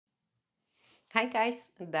Hi guys,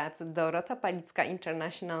 that's Dorota Palicka,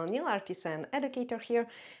 International Nail Artist and Educator here,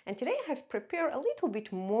 and today I have prepared a little bit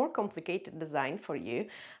more complicated design for you.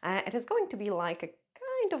 It is going to be like a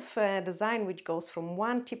kind of design which goes from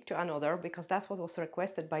one tip to another because that's what was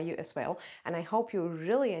requested by you as well, and I hope you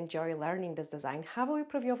really enjoy learning this design. Have a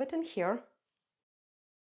preview of it in here.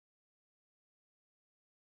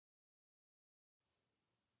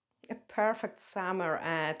 A perfect summer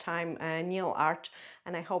time nail art,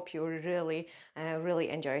 and I hope you really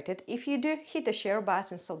enjoyed it. If you do, hit the share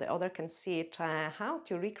button so the other can see it, how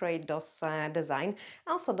to recreate those design.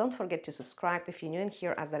 Also, don't forget to subscribe if you're new in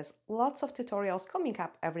here, as there's lots of tutorials coming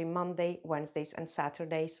up every Monday, Wednesdays and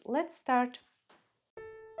Saturdays. Let's start.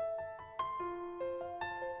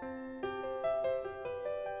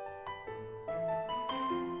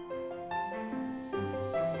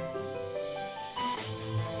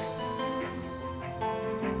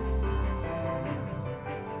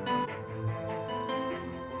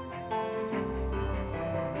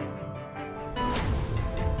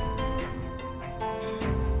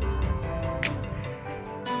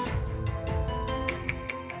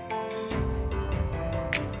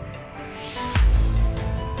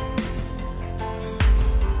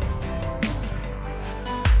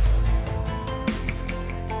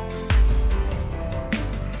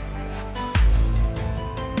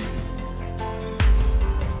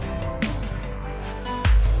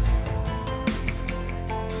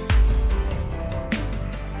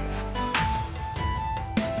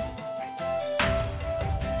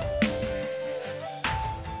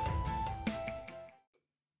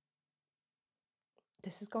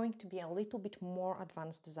 This is going to be a little bit more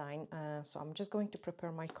advanced design, so I'm just going to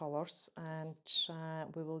prepare my colors, and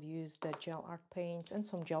we will use the gel art paints and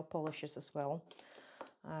some gel polishes as well.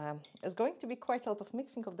 It's going to be quite a lot of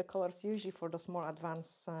mixing of the colors usually for those more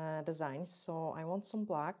advanced designs, so I want some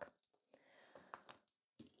black.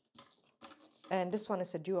 And this one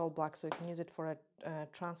is a dual black, so you can use it for a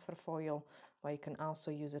transfer foil, or you can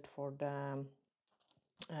also use it for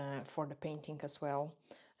the painting as well.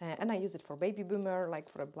 And I use it for baby boomer, like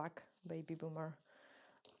for a black baby boomer.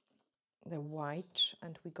 The white,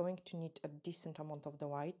 and we're going to need a decent amount of the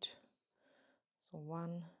white. So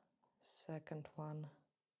one, second one,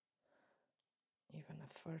 even a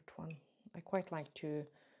third one. I quite like to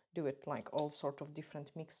do it like all sort of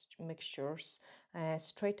different mixtures.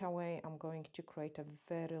 Straight away I'm going to create a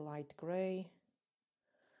very light gray,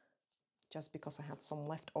 just because I had some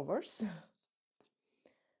leftovers.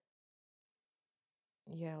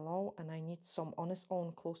 Yellow, and I need some on its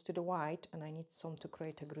own close to the white, and I need some to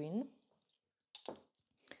create a green.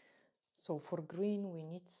 So for green we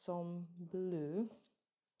need some blue.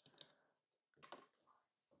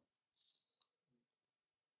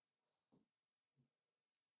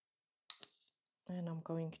 And I'm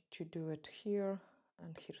going to do it here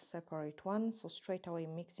and here, separate one. So straight away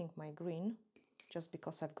mixing my green, just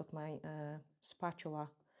because I've got my spatula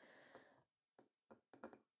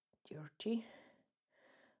dirty.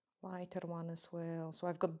 Lighter one as well. So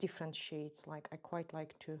I've got different shades. Like, I quite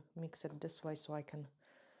like to mix it this way so I can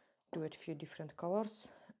do it a few different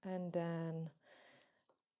colors. And then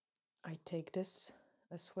I take this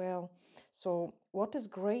as well. So what is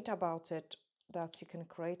great about it, that you can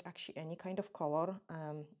create actually any kind of color.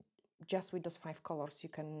 Just with those 5 colors you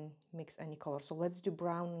can mix any color. So let's do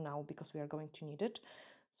brown now, because we are going to need it.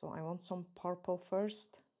 So I want some purple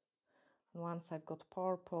first, and once I've got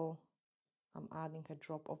purple, I'm adding a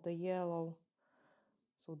drop of the yellow.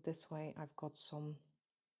 So this way I've got some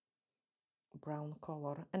brown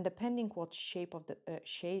color, and depending what shape of the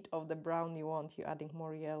shade of the brown you want, you're adding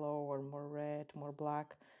more yellow or more red, more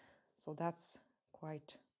black. So that's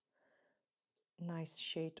quite nice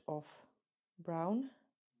shade of brown.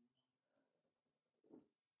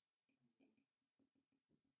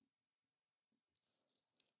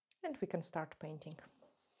 And we can start painting.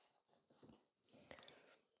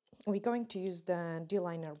 We're going to use the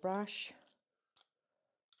D-liner brush.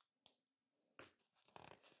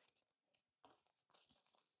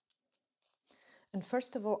 And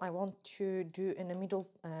first of all, I want to do in the middle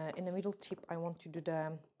tip, I want to do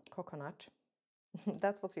the coconut.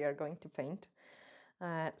 That's what we are going to paint.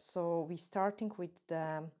 So we're starting with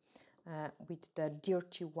the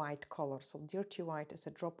dirty white color. So dirty white is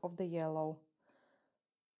a drop of the yellow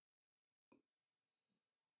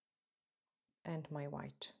and my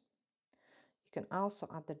white. You can also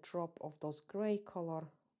add the drop of those gray color,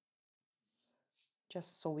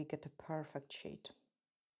 just so we get a perfect shade.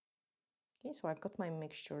 Okay, so I've got my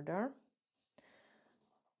mixture there.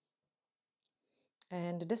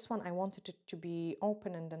 And this one I wanted it to be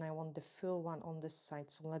open, and then I want the full one on this side.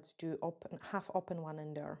 So let's do open, half open one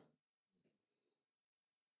in there.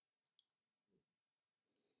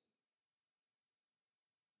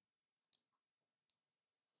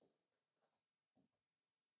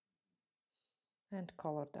 and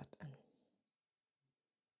color that in.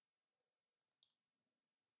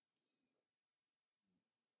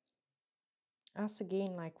 As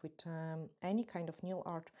again, like with any kind of nail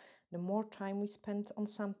art, the more time we spend on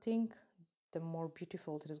something, the more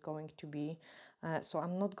beautiful it is going to be. So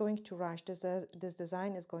I'm not going to rush. This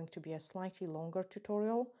design is going to be a slightly longer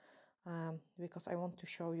tutorial because I want to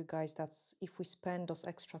show you guys that if we spend those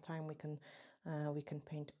extra time, we can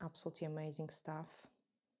paint absolutely amazing stuff.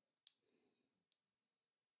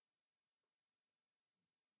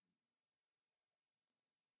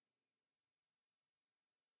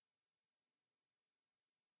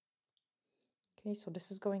 Okay, so this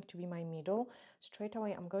is going to be my middle. Straight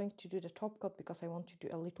away, I'm going to do the top coat because I want to do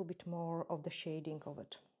a little bit more of the shading of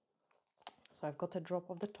it. So I've got a drop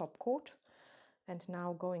of the top coat, and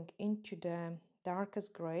now going into the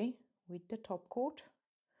darkest gray with the top coat,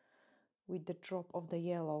 with the drop of the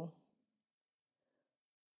yellow.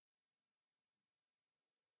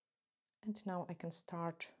 And now I can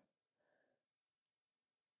start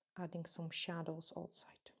adding some shadows outside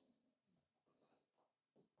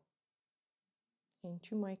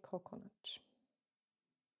into my coconut.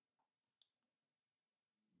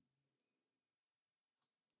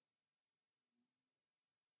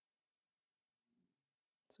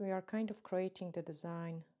 So we are kind of creating the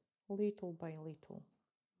design little by little.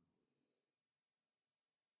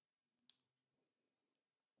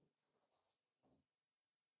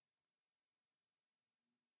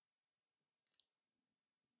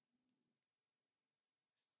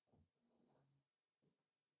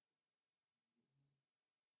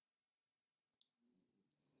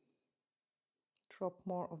 Drop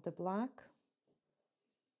more of the black.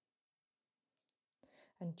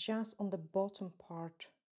 And just on the bottom part,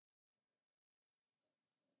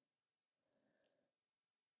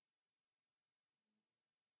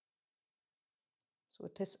 so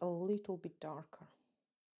it is a little bit darker.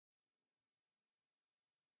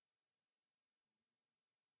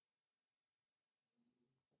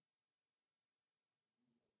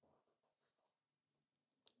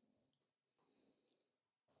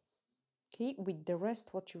 Okay, with the rest,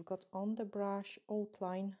 what you've got on the brush,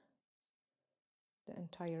 outline the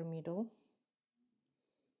entire middle.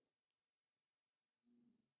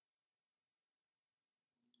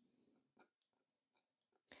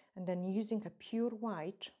 And then using a pure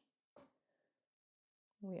white,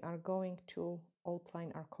 we are going to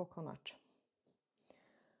outline our coconut.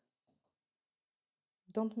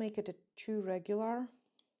 Don't make it too regular.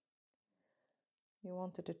 You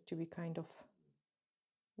wanted it to be kind of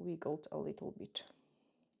wiggled a little bit.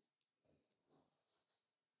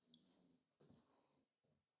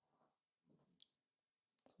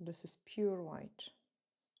 So this is pure white.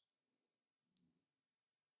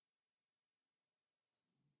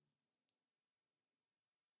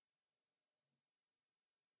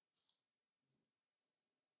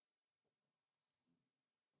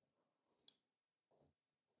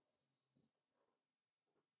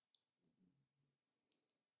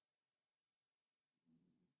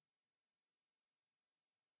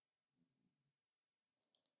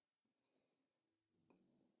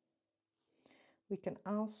 We can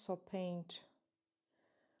also paint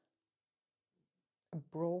a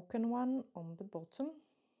broken one on the bottom.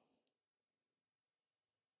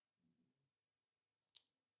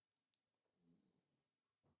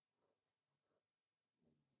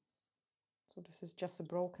 So this is just a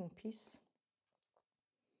broken piece.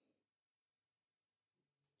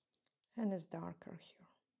 And it's darker here.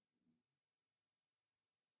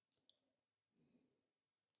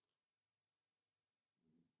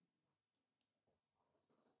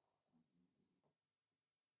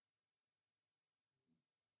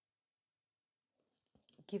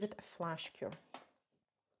 Give it a flash cure.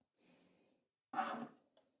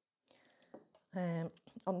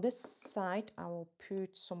 On this side, I will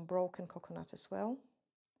put some broken coconut as well.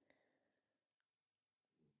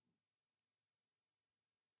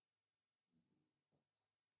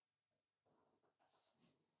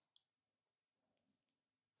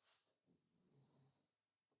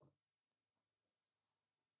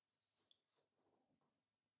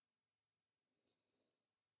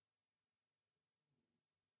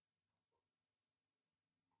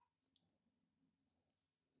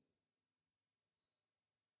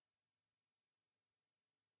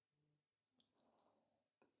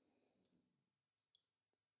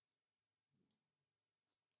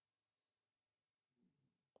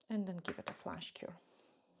 And then give it a flash cure.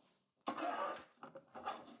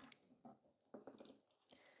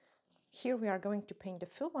 Here we are going to paint the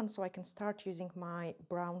full one, so I can start using my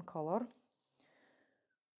brown color.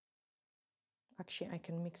 Actually, I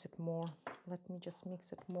can mix it more. Let me just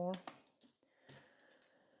mix it more.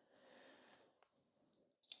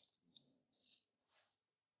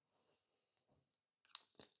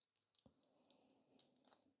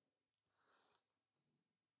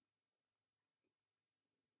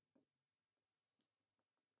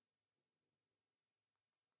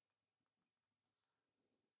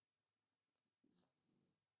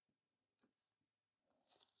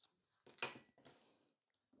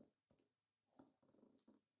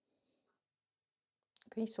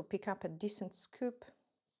 Okay, so pick up a decent scoop.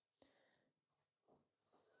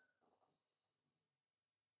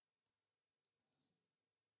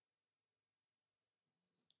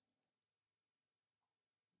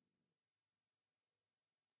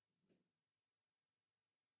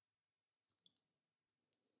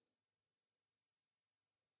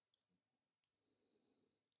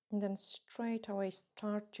 And then straight away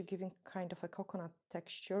start to giving kind of a coconut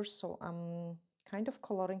texture. So I'm kind of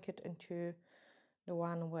coloring it into the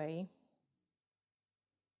one way,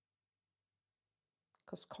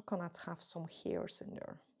 because coconuts have some hairs in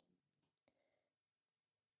there.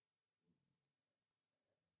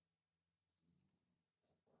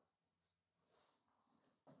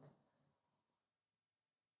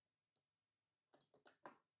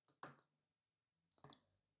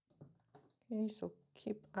 Okay, so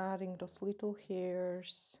keep adding those little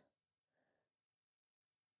hairs.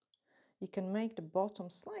 You can make the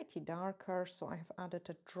bottom slightly darker, so I have added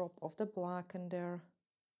a drop of the black in there.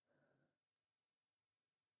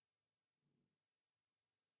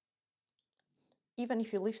 Even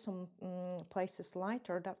if you leave some places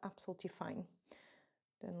lighter, that's absolutely fine.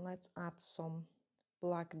 Then let's add some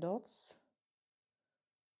black dots.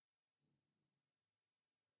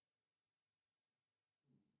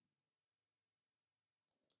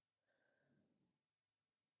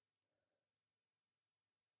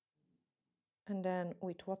 And then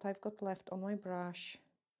with what I've got left on my brush,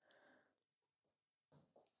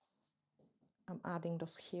 I'm adding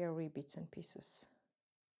those hairy bits and pieces.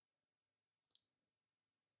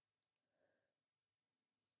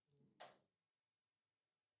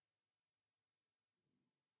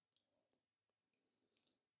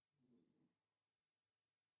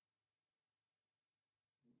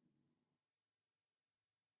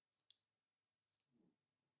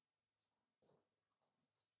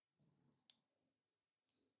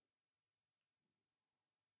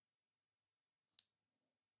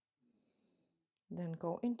 Then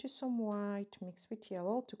go into some white, mix with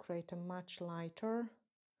yellow to create a much lighter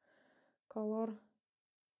color.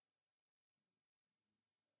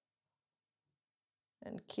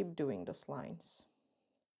 And keep doing those lines.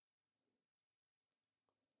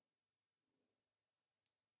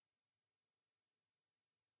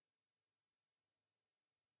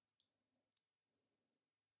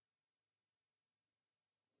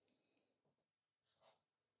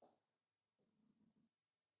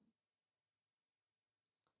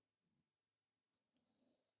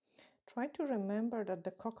 Try to remember that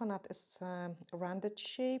the coconut is a rounded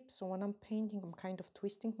shape, so when I'm painting, I'm kind of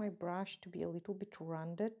twisting my brush to be a little bit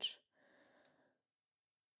rounded.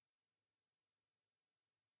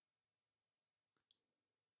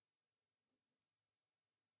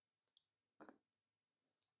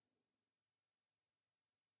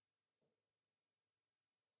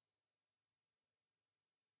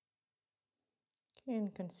 Okay, and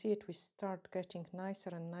you can see it, we start getting nicer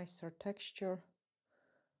and nicer texture.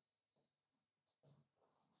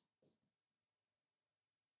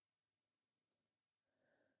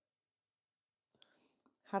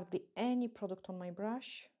 Hardly any product on my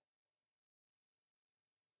brush.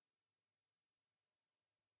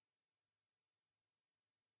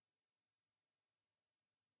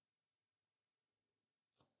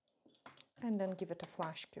 And then give it a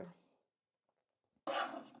flash cure.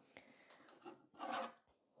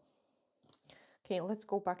 Okay, let's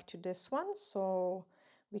go back to this one, so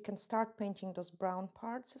we can start painting those brown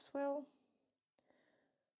parts as well.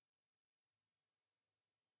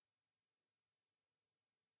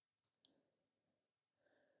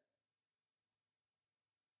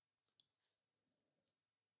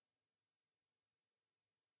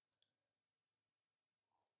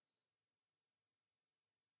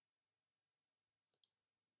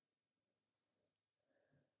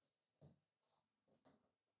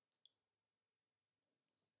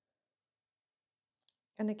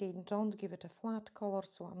 And again, don't give it a flat color,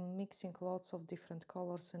 so I'm mixing lots of different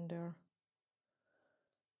colors in there.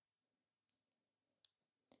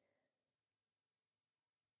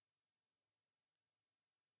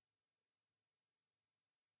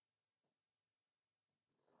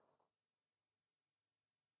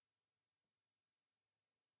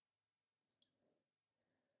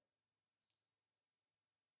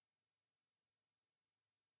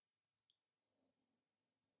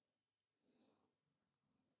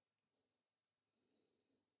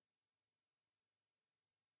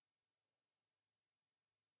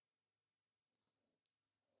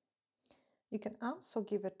 You can also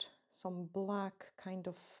give it some black kind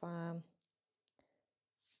of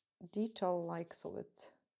detail, like so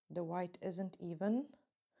the white isn't even.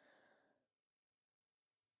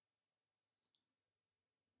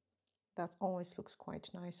 That always looks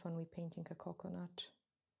quite nice when we're painting a coconut.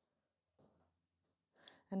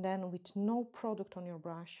 And then with no product on your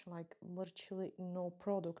brush, like virtually no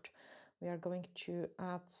product, we are going to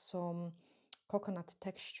add some coconut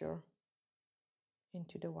texture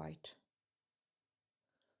into the white.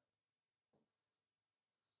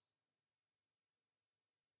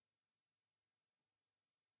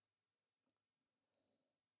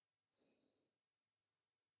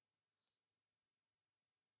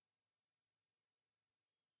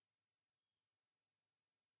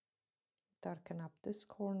 Darken up this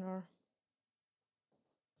corner.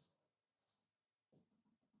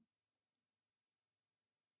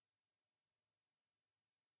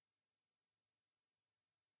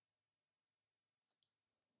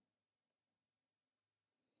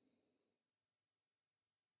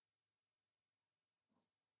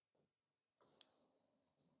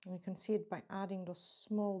 And you can see it by adding those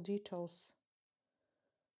small details.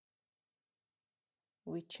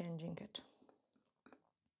 We're changing it.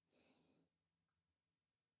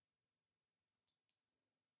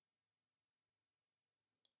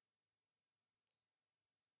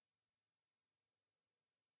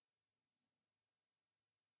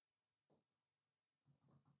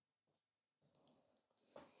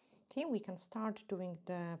 Okay, we can start doing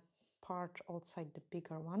the part outside the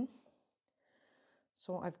bigger one.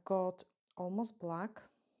 So I've got almost black.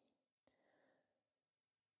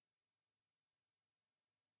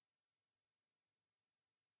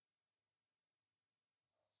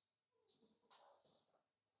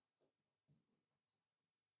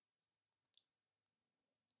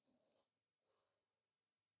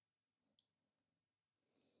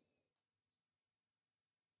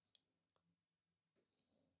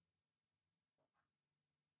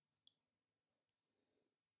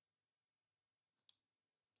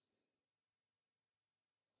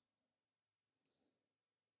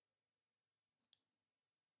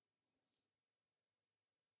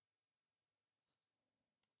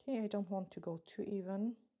 Okay, I don't want to go too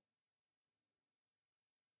even.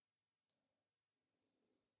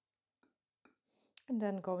 And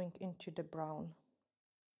then going into the brown.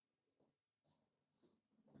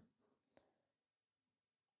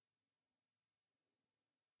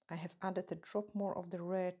 I have added a drop more of the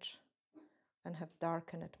red and have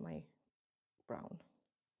darkened my brown.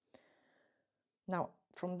 Now,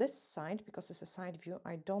 from this side, because it's a side view,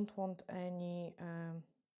 I don't want any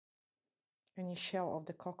shell of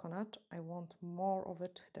the coconut. I want more of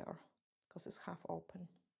it there, because it's half open.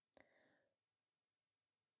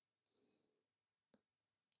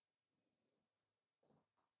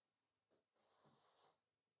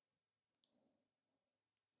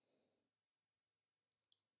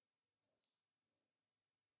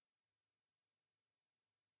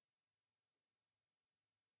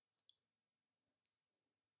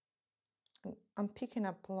 And I'm picking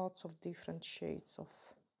up lots of different shades of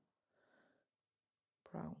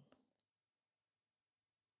brown.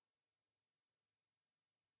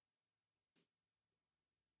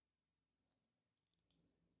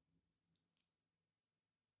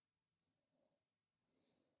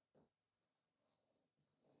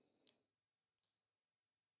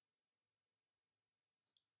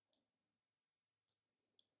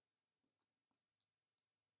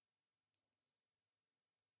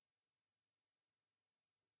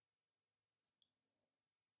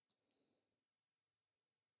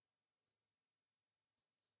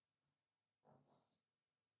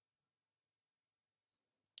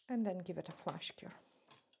 And then give it a flash cure.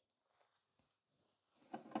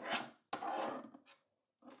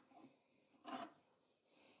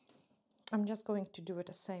 I'm just going to do it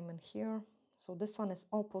the same in here. So this one is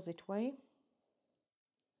opposite way.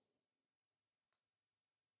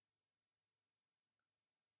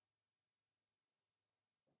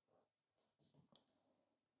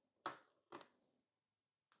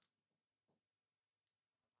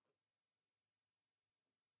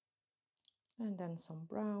 And then some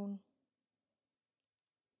brown.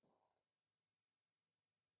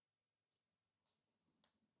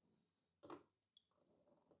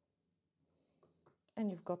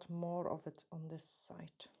 And you've got more of it on this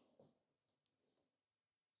side.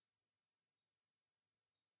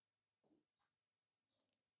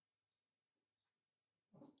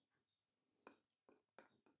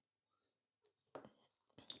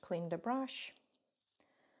 Clean the brush.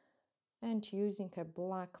 And using a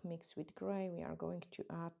black mixed with gray, we are going to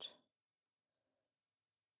add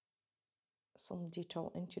some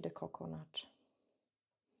detail into the coconut.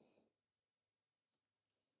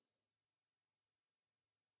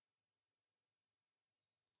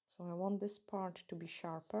 So I want this part to be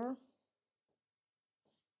sharper.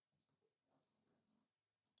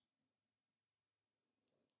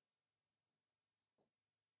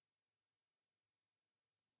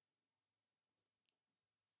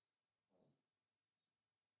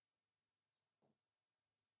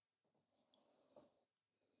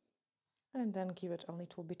 and then give it a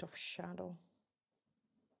little bit of shadow.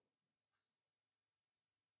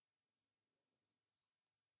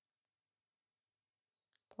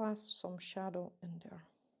 Plus some shadow in there.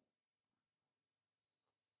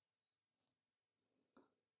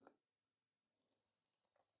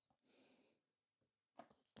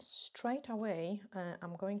 Straight away,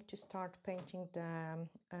 I'm going to start painting the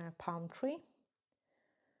palm tree.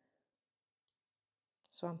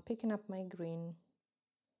 So I'm picking up my green.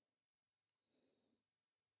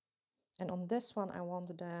 And on this one, I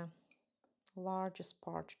want the largest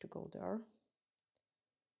part to go there.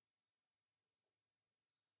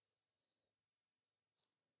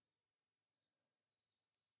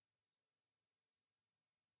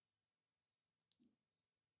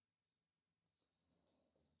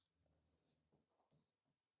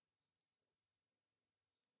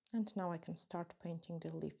 And now I can start painting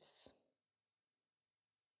the leaves.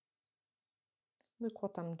 Look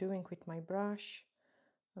what I'm doing with my brush.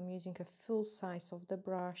 I'm using a full size of the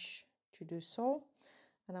brush to do so.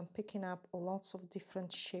 And I'm picking up lots of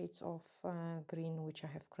different shades of green, which I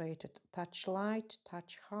have created. Touch light,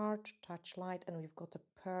 touch hard, touch light, and we've got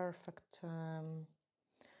a perfect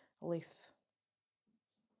leaf.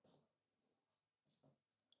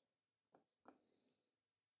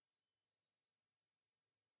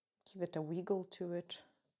 Give it a wiggle to it,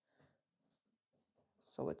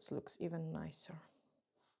 so it looks even nicer.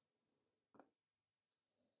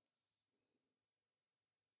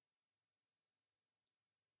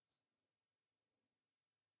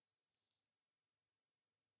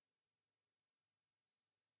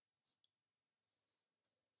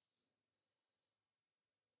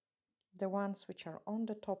 The ones which are on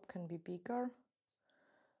the top can be bigger,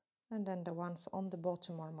 and then the ones on the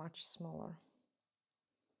bottom are much smaller.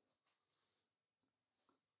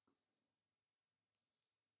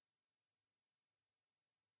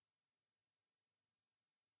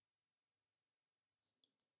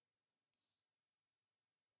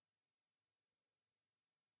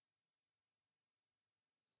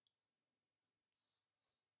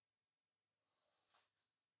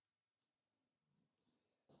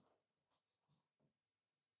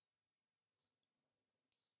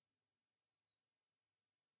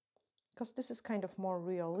 Because this is kind of more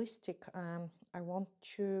realistic, I want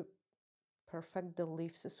to perfect the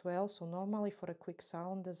leaves as well. So normally for a quick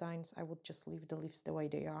salon designs, I would just leave the leaves the way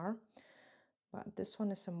they are. But this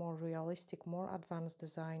one is a more realistic, more advanced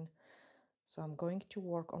design. So I'm going to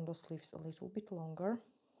work on those leaves a little bit longer.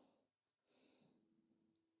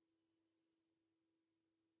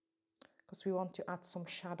 Because we want to add some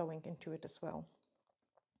shadowing into it as well.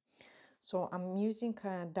 So I'm using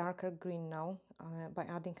a darker green now by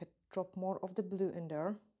adding a drop more of the blue in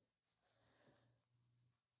there.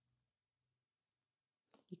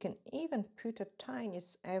 You can even put a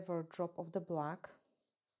tiniest ever drop of the black.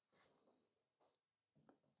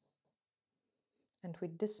 And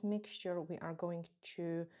with this mixture, we are going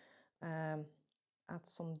to add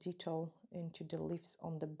some detail into the leaves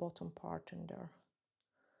on the bottom part in there.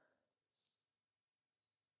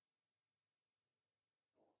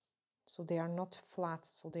 So they are not flat,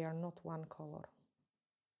 so they are not one color.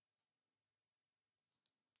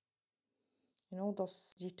 You know,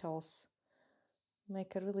 those details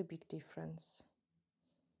make a really big difference.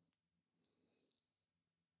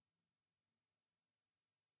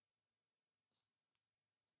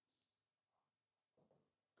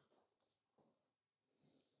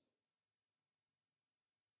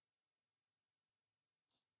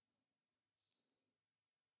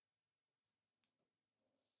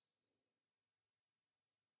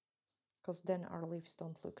 Because then our leaves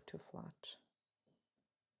don't look too flat.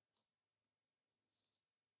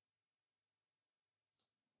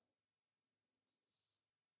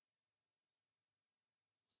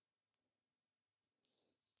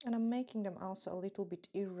 And I'm making them also a little bit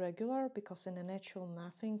irregular, because in a natural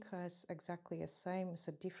nothing is exactly the same. It's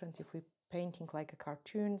a different if we're painting like a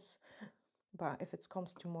cartoons, but if it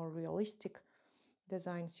comes to more realistic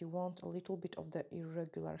designs, you want a little bit of the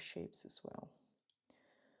irregular shapes as well.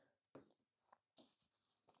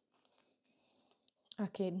 I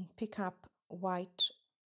can pick up white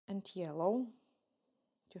and yellow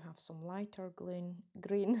to have some lighter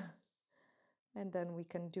green, and then we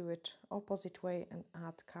can do it opposite way and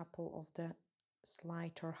add a couple of the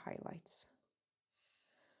lighter highlights.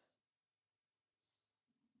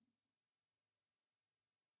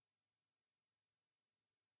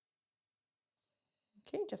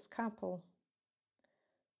 Okay, just couple.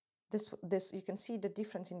 This you can see the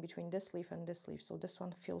difference in between this leaf and this leaf. So this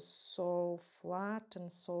one feels so flat and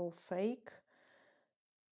so fake.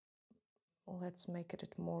 Let's make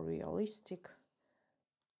it more realistic.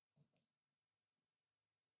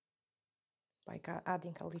 by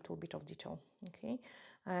adding a little bit of detail. Okay,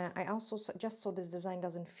 I also, just so this design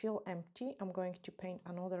doesn't feel empty, I'm going to paint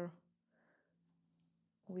another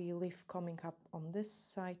wee leaf coming up on this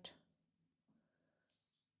side.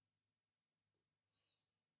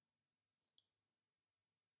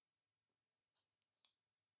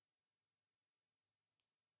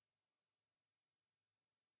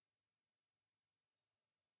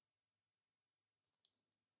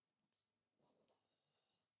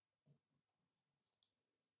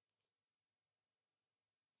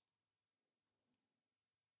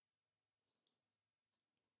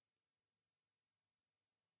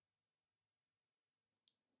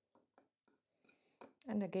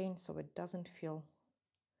 And again, so it doesn't feel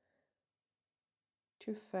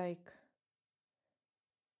too fake,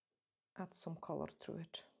 add some color through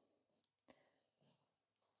it.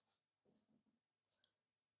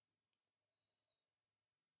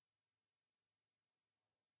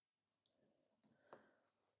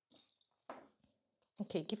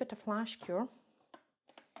 Okay, give it a flash cure.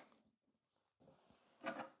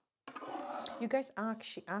 You guys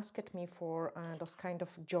actually asked me for those kind of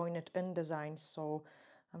joined in designs, so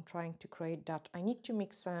I'm trying to create that. I need to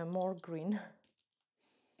mix more green.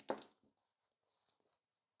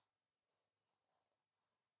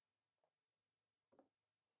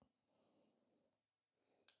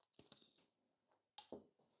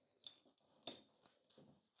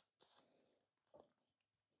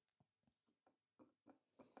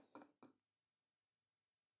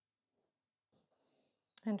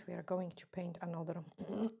 And we are going to paint another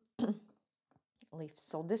leaf.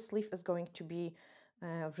 So this leaf is going to be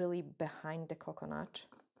really behind the coconut.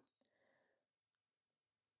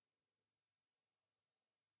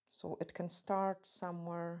 So it can start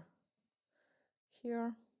somewhere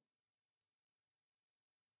here.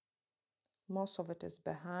 Most of it is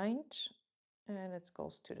behind and it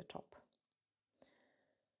goes to the top.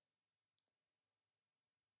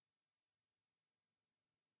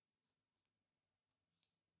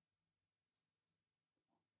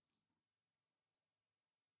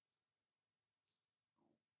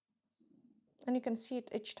 And you can see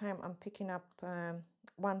it each time I'm picking up,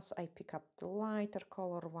 once I pick up the lighter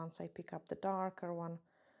color, once I pick up the darker one,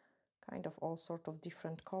 kind of all sort of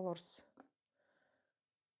different colors.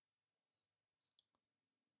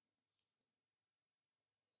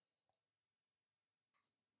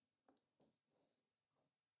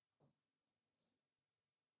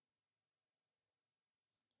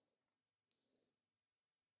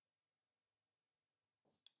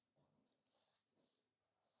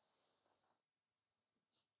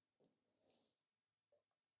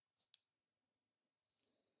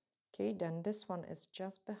 Okay, then this one is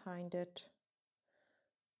just behind it.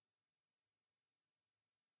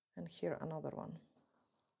 And here another one.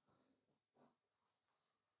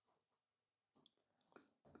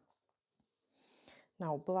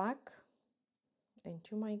 Now black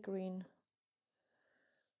into my green.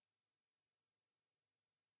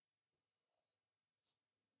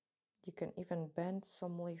 You can even bend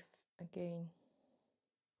some leaf again.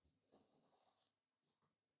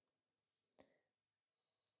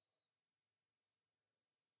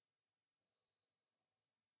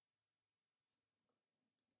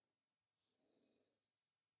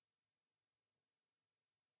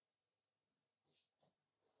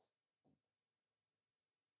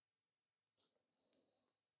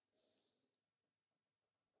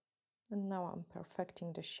 And now I'm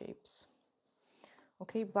perfecting the shapes.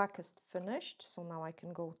 Okay, black is finished, so now I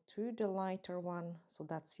can go to the lighter one, so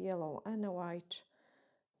that's yellow and a white,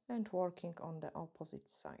 and working on the opposite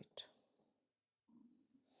side.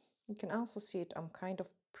 You can also see it, I'm kind of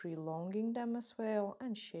prolonging them as well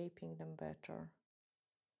and shaping them better.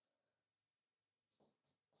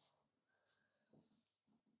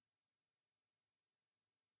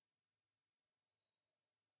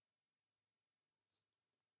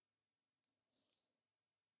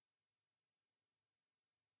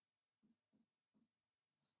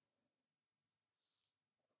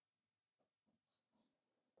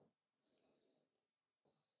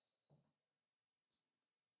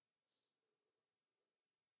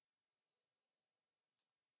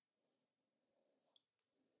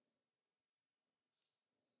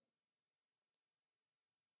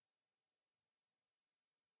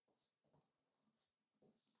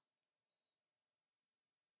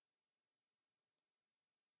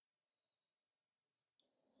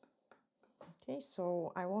 Okay,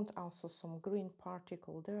 so I want also some green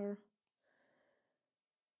particle there.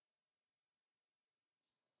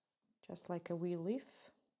 Just like a wee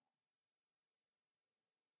leaf.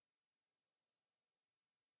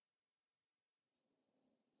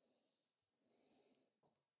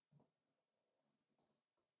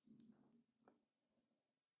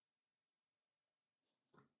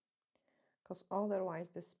 because otherwise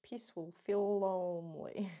this piece will feel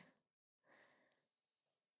lonely.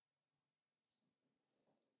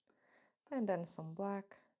 And then some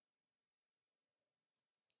black.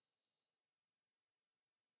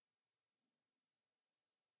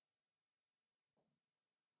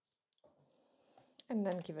 And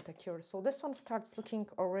then give it a cure. So this one starts looking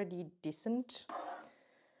already decent.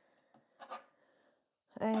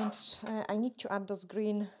 And I need to add those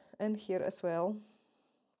green in here as well.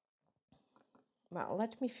 Well,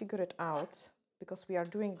 let me figure it out, because we are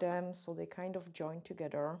doing them so they kind of join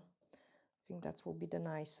together. I think that will be the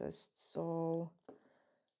nicest. So,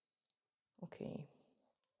 okay.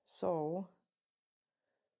 So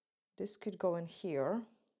this could go in here.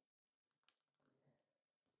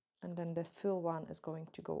 And then the fill one is going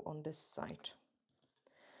to go on this side.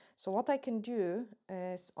 So what I can do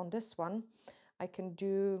is, on this one, I can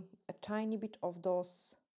do a tiny bit of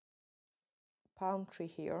those palm tree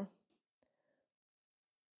here,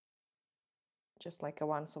 just like a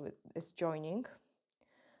one, so it is joining.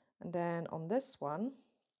 And then on this one,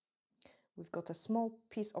 we've got a small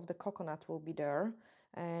piece of the coconut will be there,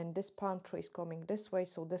 and this palm tree is coming this way,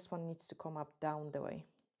 so this one needs to come up down the way,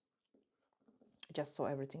 just so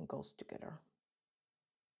everything goes together.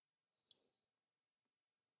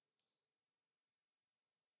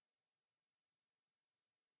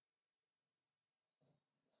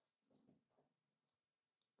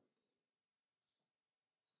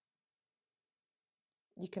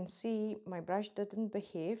 You can see my brush didn't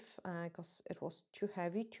behave because it was too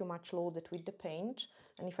heavy, too much loaded with the paint.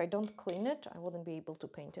 And if I don't clean it, I wouldn't be able to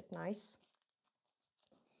paint it nice.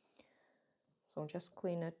 So just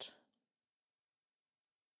clean it.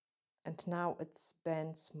 And now it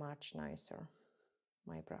bends much nicer,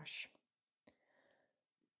 my brush.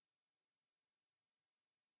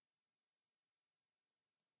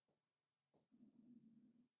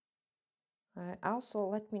 Also,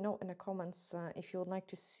 let me know in the comments if you would like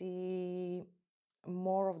to see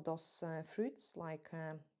more of those fruits. Like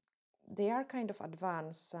they are kind of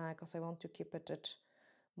advanced because I want to keep it at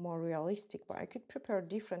more realistic, but I could prepare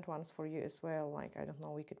different ones for you as well. Like, I don't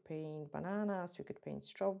know, we could paint bananas, we could paint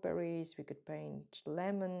strawberries, we could paint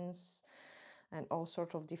lemons, and all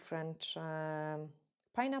sort of different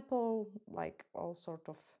pineapple, like all sort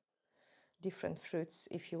of different fruits,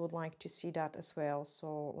 if you would like to see that as well.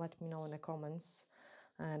 So let me know in the comments,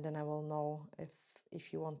 and then I will know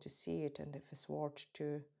if you want to see it and if it's worth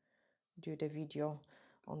to do the video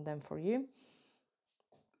on them for you.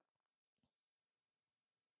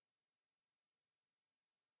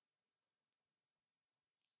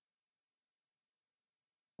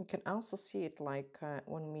 You can also see it like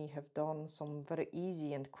when we have done some very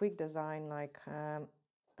easy and quick design, like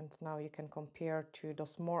and now you can compare to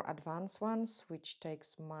those more advanced ones, which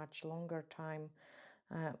takes much longer time,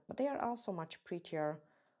 but they are also much prettier.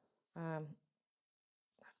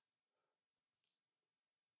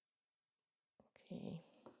 Okay,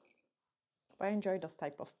 but I enjoy this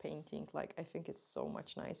type of painting. Like, I think it's so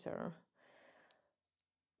much nicer,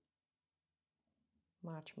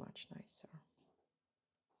 much nicer.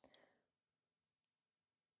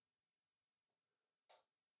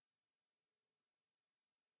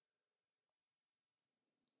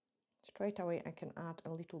 Straight away I can add a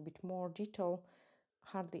little bit more detail,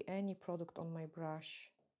 hardly any product on my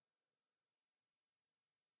brush.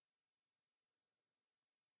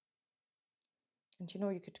 And you know,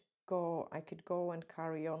 I could go and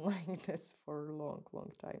carry on like this for a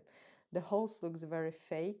long time. The holes looks very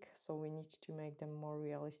fake, so we need to make them more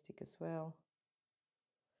realistic as well.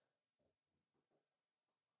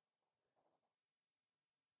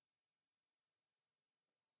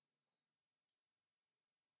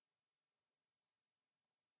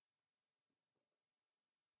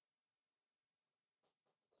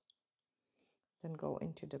 Then go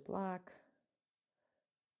into the black.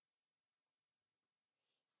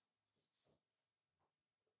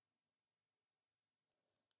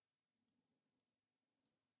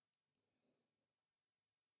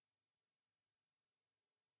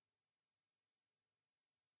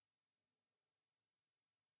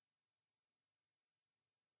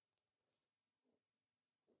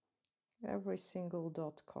 Every single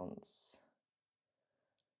dot counts.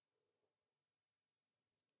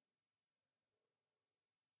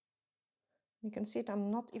 You can see it, I'm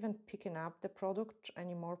not even picking up the product,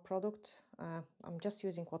 any more product. I'm just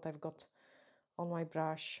using what I've got on my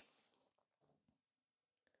brush.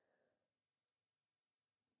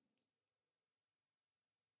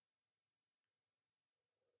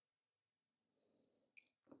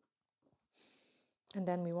 And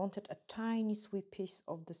then we wanted a tiny sweet piece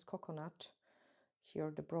of this coconut,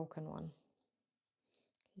 here the broken one.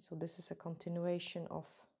 So this is a continuation of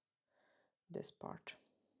this part.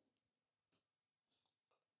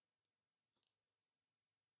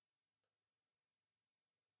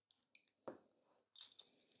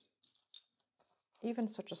 Even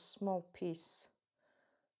such a small piece,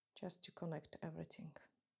 just to connect everything.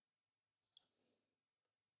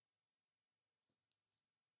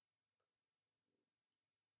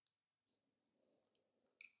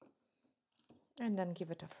 And then give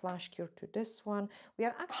it a flash cure to this one. We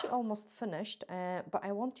are actually almost finished, but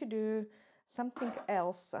I want to do something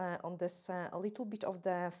else on this, a little bit of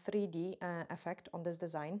the 3D effect on this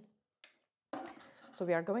design. So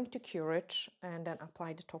we are going to cure it and then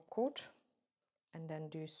apply the top coat and then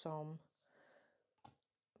do some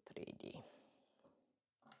 3D.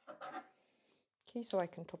 Okay, so I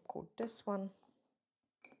can top coat this one.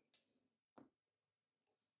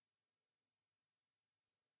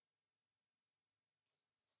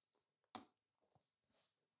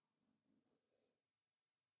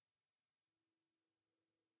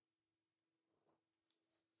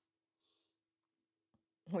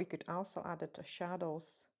 We could also add the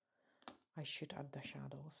shadows. I should add the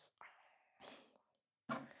shadows.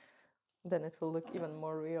 Then it will look even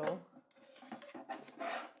more real.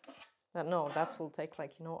 No, that will take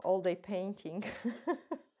like, you know, all day painting.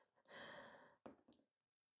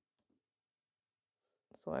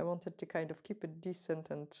 So I wanted to kind of keep it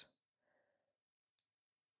decent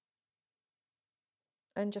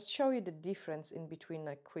and just show you the difference in between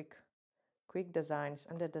like quick designs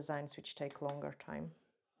and the designs which take longer time.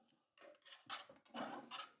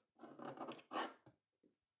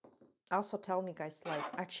 Also tell me guys, like,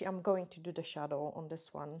 actually I'm going to do the shadow on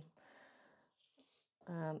this one.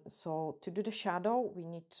 So to do the shadow we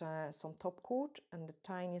need some top coat and the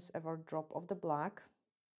tiniest ever drop of the black.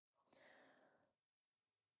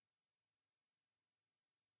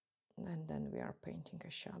 And then we are painting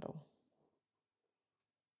a shadow.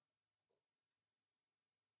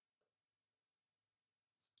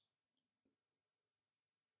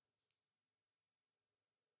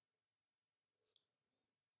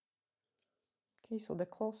 Okay, so the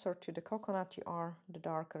closer to the coconut you are, the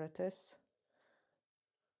darker it is.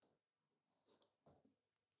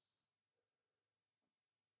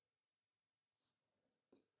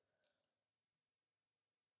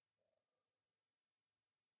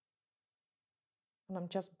 And I'm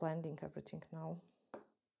just blending everything now.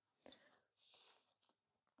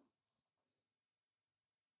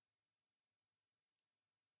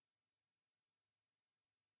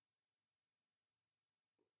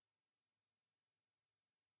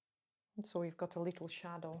 And so we've got a little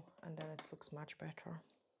shadow and then it looks much better.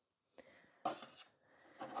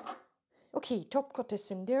 Okay, top coat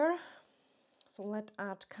is in there. So let's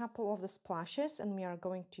add a couple of the splashes and we are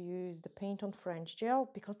going to use the paint on French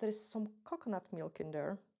gel because there is some coconut milk in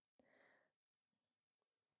there.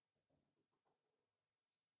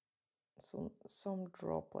 So some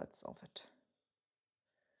droplets of it.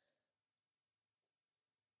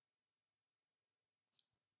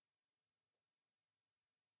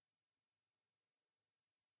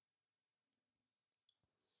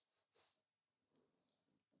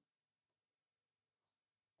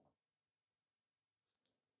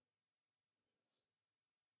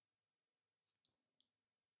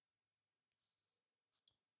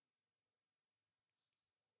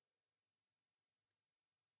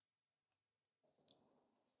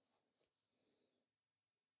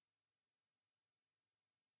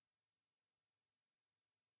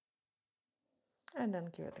 And then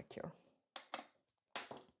give it a cure.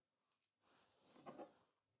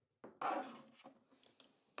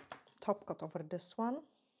 Top coat over this one.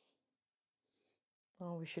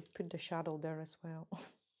 Oh, we should put the shadow there as well.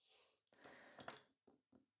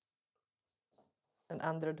 And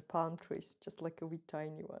under the palm trees, just like a wee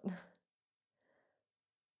tiny one.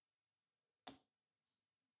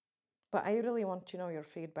 But I really want to know your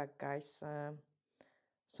feedback, guys,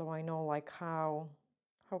 so I know like how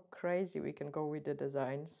crazy we can go with the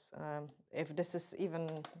designs. If this is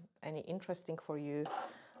even any interesting for you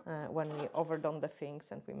when we overdone the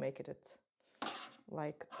things and we make it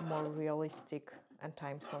like more realistic and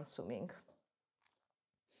time consuming.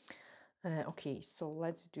 Okay, so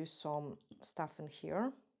let's do some stuff in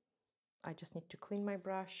here. I just need to clean my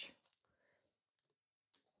brush.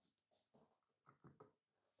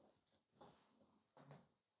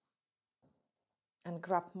 And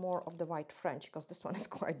grab more of the white French because this one is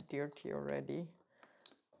quite dirty already.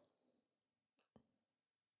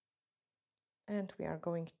 And we are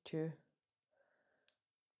going to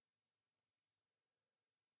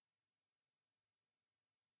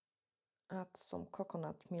add some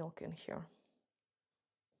coconut milk in here.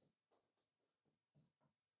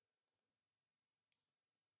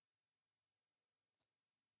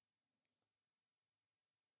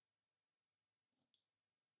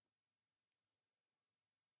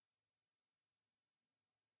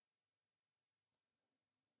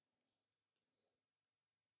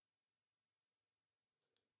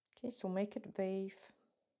 Okay, so make it wave.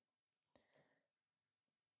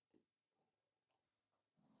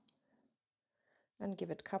 And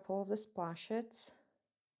give it a couple of the splashes.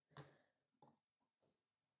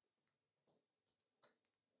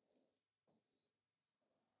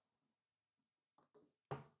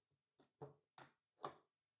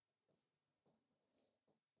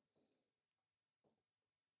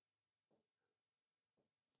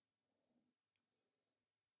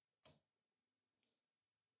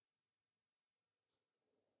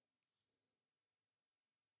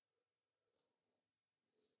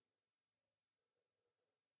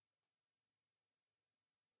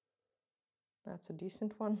 That's a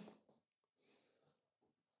decent one.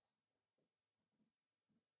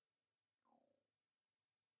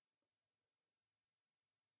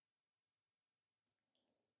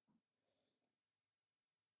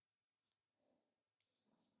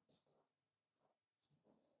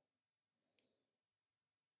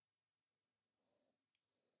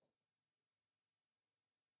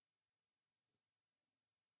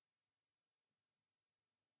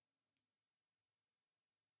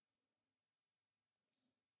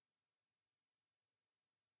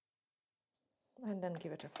 And then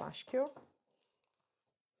give it a flash cure.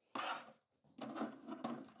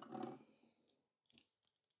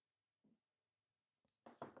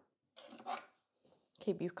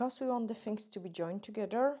 Okay, because we want the things to be joined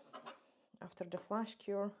together, after the flash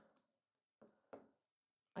cure,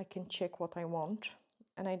 I can check what I want.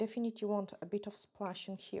 And I definitely want a bit of splash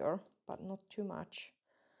in here, but not too much.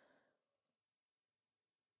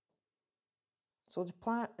 So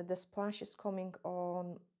the splash is coming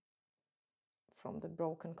on from the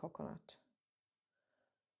broken coconut.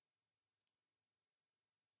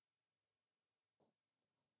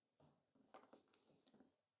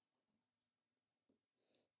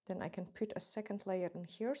 Then I can put a second layer in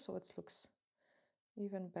here so it looks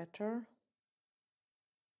even better.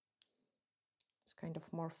 It's kind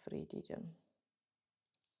of more 3D then.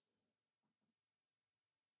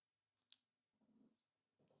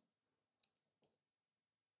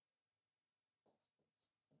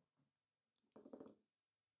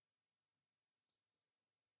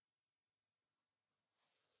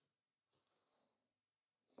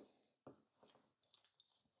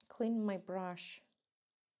 Clean my brush.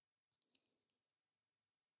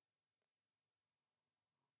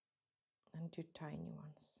 And do tiny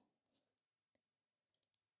ones.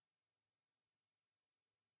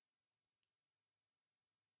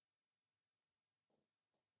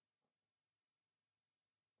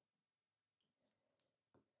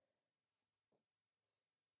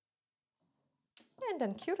 And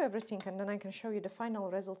then cure everything, and then I can show you the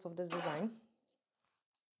final results of this design.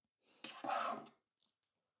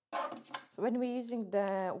 So when we're using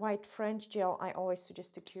the white French gel, I always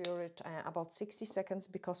suggest to cure it about 60 seconds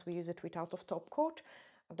because we use it without a top coat.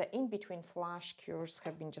 The in-between flash cures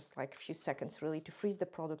have been just like a few seconds really to freeze the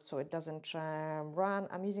product so it doesn't run.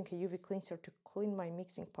 I'm using a UV cleanser to clean my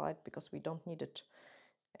mixing palette because we don't need it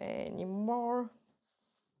anymore.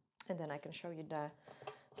 And then I can show you the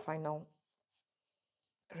final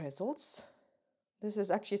results. This is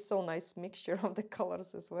actually so nice mixture of the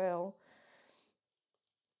colors as well.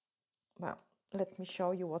 Well, let me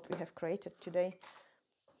show you what we have created today.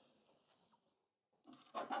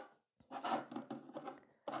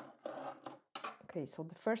 Okay, so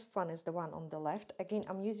the first one is the one on the left. Again,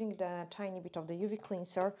 I'm using the tiny bit of the UV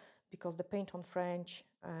cleanser because the paint on French,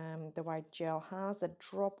 the white gel, has a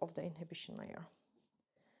drop of the inhibition layer.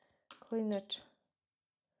 Clean it.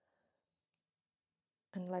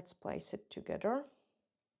 And let's place it together.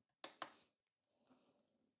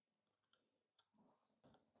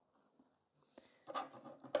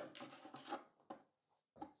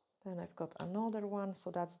 Then I've got another one,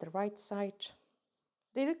 so that's the right side.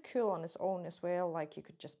 They look cool on its own as well, like you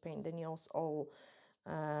could just paint the nails all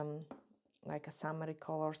like a summery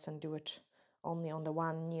colors and do it only on the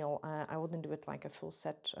one nail. I wouldn't do it like a full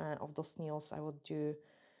set of those nails. I would do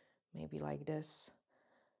maybe like this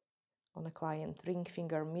on a client, ring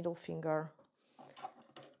finger, middle finger.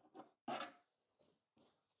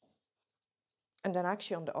 And then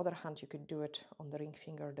actually on the other hand, you could do it on the ring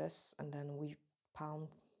finger, this, and then we palm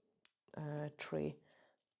tree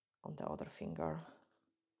on the other finger.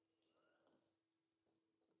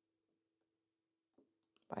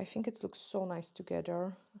 But I think it looks so nice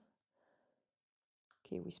together.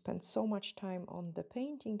 Okay, we spent so much time on the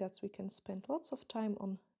painting that we can spend lots of time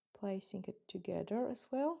on placing it together as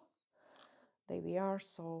well. There we are.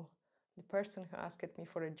 So the person who asked me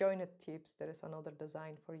for a jointed tips, there is another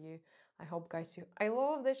design for you. I hope, guys, I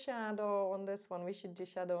love the shadow on this one. We should do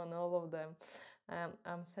shadow on all of them.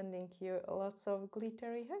 I'm sending you lots of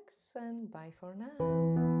glittery hugs, and bye for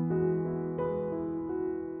now.